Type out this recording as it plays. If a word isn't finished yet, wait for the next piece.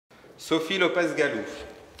Sophie Lopez-Gallou.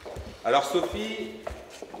 Alors Sophie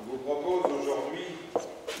vous propose aujourd'hui,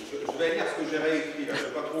 je vais lire ce que j'ai réécrit, là. Je ne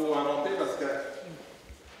vais pas trop inventer parce que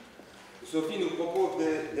Sophie nous propose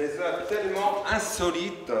des œuvres tellement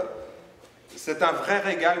insolites, c'est un vrai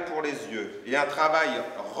régal pour les yeux et un travail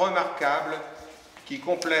remarquable qui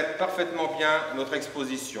complète parfaitement bien notre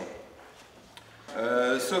exposition.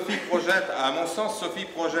 Sophie projette, à mon sens, Sophie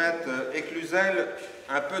projette Éclusel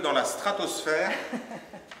un peu dans la stratosphère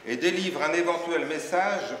et délivre un éventuel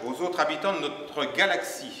message aux autres habitants de notre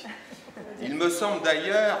galaxie. Il me semble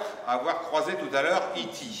d'ailleurs avoir croisé tout à l'heure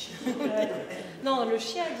E.T. Non, le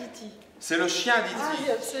chien d'E.T. C'est le chien d'E.T.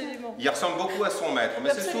 Ah, absolument. Il ressemble beaucoup à son maître, mais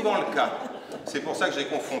c'est souvent le cas. C'est pour ça que j'ai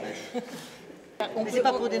confondu. Mais c'est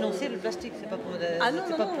pas pour dénoncer le plastique, c'est pas pour... Ah non,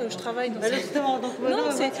 non, je travaille dans ça. Justement, donc... Non,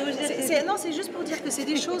 c'est juste pour dire que c'est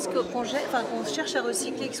des choses qu'on cherche à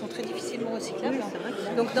recycler, qui sont très difficilement recyclables.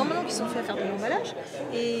 Oui, donc normalement, qui sont faits à faire de l'emballage,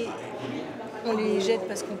 et on les jette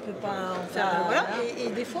parce qu'on ne peut pas en faire... Voilà. Et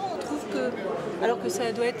des fois, on trouve que, alors que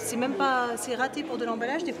ça doit être... C'est même pas... C'est raté pour de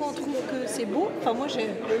l'emballage, des fois, on trouve que c'est beau. Enfin, moi,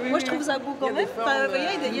 je trouve ça beau quand même.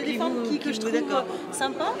 Il y a des formes que je trouve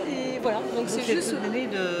sympas, et voilà. Donc c'est juste...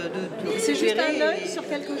 C'est juste un œil sur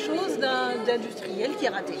quelque chose d'industriel qui est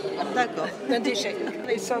raté. D'accord. D'un déchet.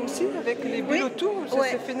 Et ça aussi, avec les bulles autour, ça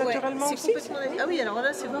s'est fait naturellement aussi. Ah oui, alors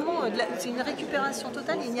là, c'est vraiment c'est une récupération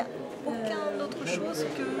totale. Il n'y a aucune autre chose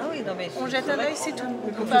que on jette un œil, c'est tout.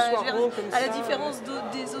 À la différence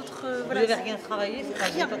des autres. Vous n'avez rien travaillé,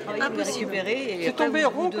 c'est pas travaillé, vous récupérez. C'est tombé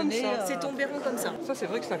rond comme ça. C'est tombé rond comme ça. Ça, c'est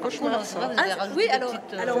vrai que c'est un cauchemar. Oui,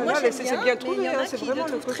 alors moi, c'est bien trouvé. Il y en a qui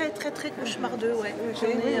le trouvent très cauchemardeux.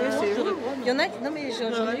 Il y en a, non mais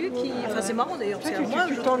j'en ai eu qui, enfin c'est marrant d'ailleurs.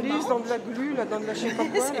 Tu t'enlises dans de la glu, là, dans de la je sais pas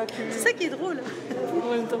quoi. C'est ça qui est drôle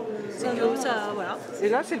en même temps. C'est que ça, voilà. Et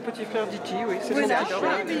là, c'est le petit frère d'E.T., oui. C'est son petit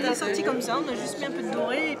frère. Il est sorti comme ça, on a juste mis un peu de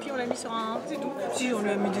doré et puis on l'a mis sur un... C'est tout. Si, on lui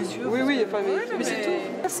a mis des yeux. Oui, mais c'est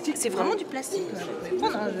tout. C'est vraiment du plastique.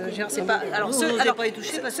 C'est pas... Alors, pas y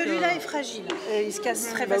toucher parce que... Celui-là est fragile. Il se casse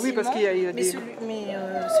très facilement. Oui, parce qu'il y a des... Mais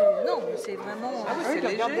non, c'est vraiment... Ah oui,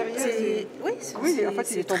 c'est léger. Oui, en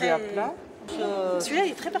fait, il est tombé à plat. Celui-là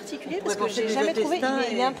il est très particulier parce que j'ai jamais trouvé,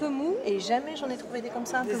 il est un peu mou et jamais j'en ai trouvé des comme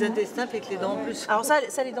ça. Des intestins avec les dents en plus. Alors ça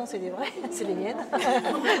les dents c'est les vraies, c'est les miennes.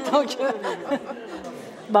 Donc,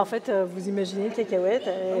 en fait vous imaginez une cacahuète,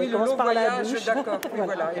 elle commence par la bouche. D'accord,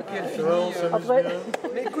 voilà. Et puis elle finit... Après...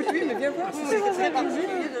 Mais écoute, oui, mais viens voir, c'est très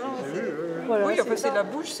particulier. Voilà, oui, enfin c'est la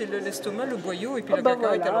bouche, c'est l'estomac, le boyau et puis la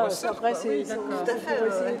cacahuète elle ressort. Après c'est tout à fait...